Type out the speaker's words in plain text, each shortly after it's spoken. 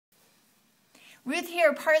Ruth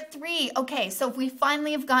here, part 3. Okay, so we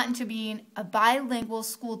finally have gotten to being a bilingual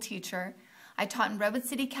school teacher. I taught in Redwood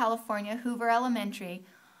City, California, Hoover Elementary.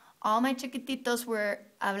 All my chiquititos were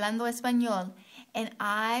hablando español, and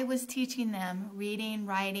I was teaching them reading,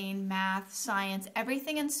 writing, math, science,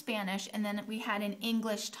 everything in Spanish, and then we had an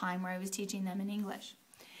English time where I was teaching them in English.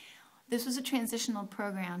 This was a transitional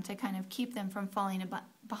program to kind of keep them from falling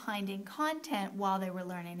behind in content while they were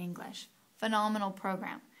learning English. Phenomenal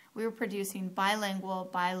program. We were producing bilingual,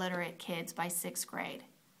 biliterate kids by 6th grade.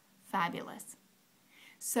 Fabulous.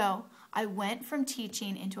 So I went from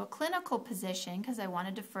teaching into a clinical position because I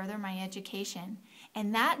wanted to further my education.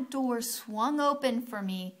 And that door swung open for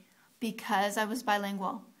me because I was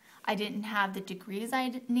bilingual. I didn't have the degrees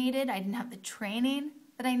I needed. I didn't have the training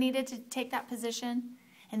that I needed to take that position.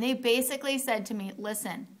 And they basically said to me,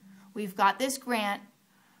 listen, we've got this grant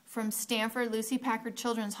from Stanford Lucy Packard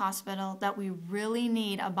Children's Hospital that we really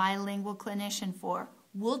need a bilingual clinician for.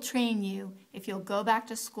 We'll train you if you'll go back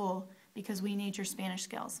to school because we need your Spanish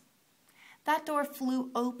skills. That door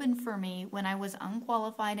flew open for me when I was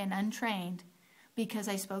unqualified and untrained because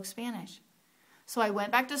I spoke Spanish. So I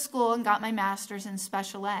went back to school and got my master's in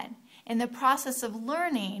special ed. In the process of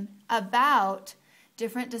learning about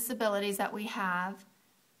different disabilities that we have,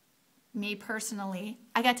 me personally,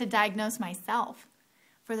 I got to diagnose myself.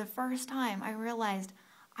 For the first time, I realized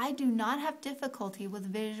I do not have difficulty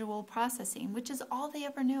with visual processing, which is all they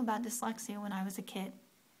ever knew about dyslexia when I was a kid.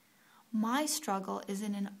 My struggle is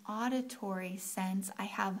in an auditory sense. I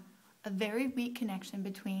have a very weak connection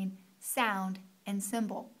between sound and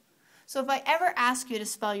symbol. So if I ever ask you to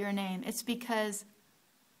spell your name, it's because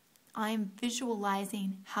I'm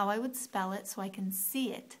visualizing how I would spell it so I can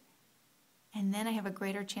see it. And then I have a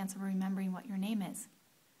greater chance of remembering what your name is.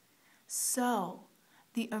 So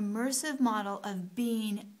the immersive model of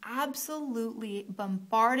being absolutely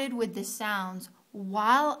bombarded with the sounds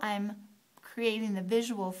while I'm creating the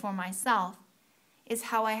visual for myself is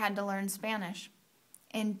how I had to learn Spanish.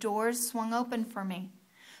 And doors swung open for me.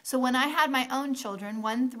 So when I had my own children,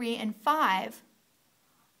 1, 3, and 5,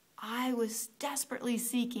 I was desperately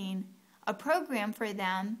seeking a program for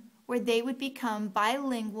them where they would become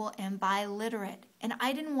bilingual and biliterate. And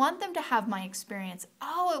I didn't want them to have my experience.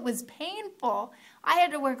 Oh, it was painful. I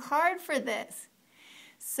had to work hard for this.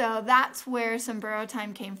 So that's where Sombrero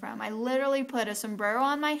Time came from. I literally put a sombrero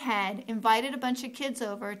on my head, invited a bunch of kids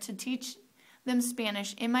over to teach them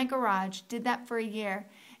Spanish in my garage, did that for a year,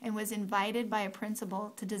 and was invited by a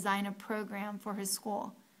principal to design a program for his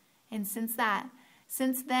school. And since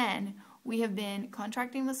then, we have been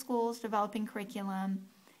contracting with schools, developing curriculum,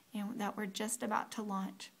 and that we're just about to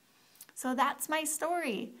launch. So that's my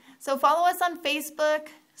story. So follow us on Facebook,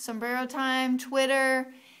 Sombrero Time,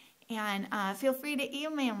 Twitter, and feel free to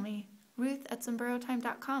email me,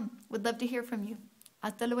 ruth@sombreroTime.com. Would love to hear from you.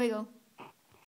 Hasta luego.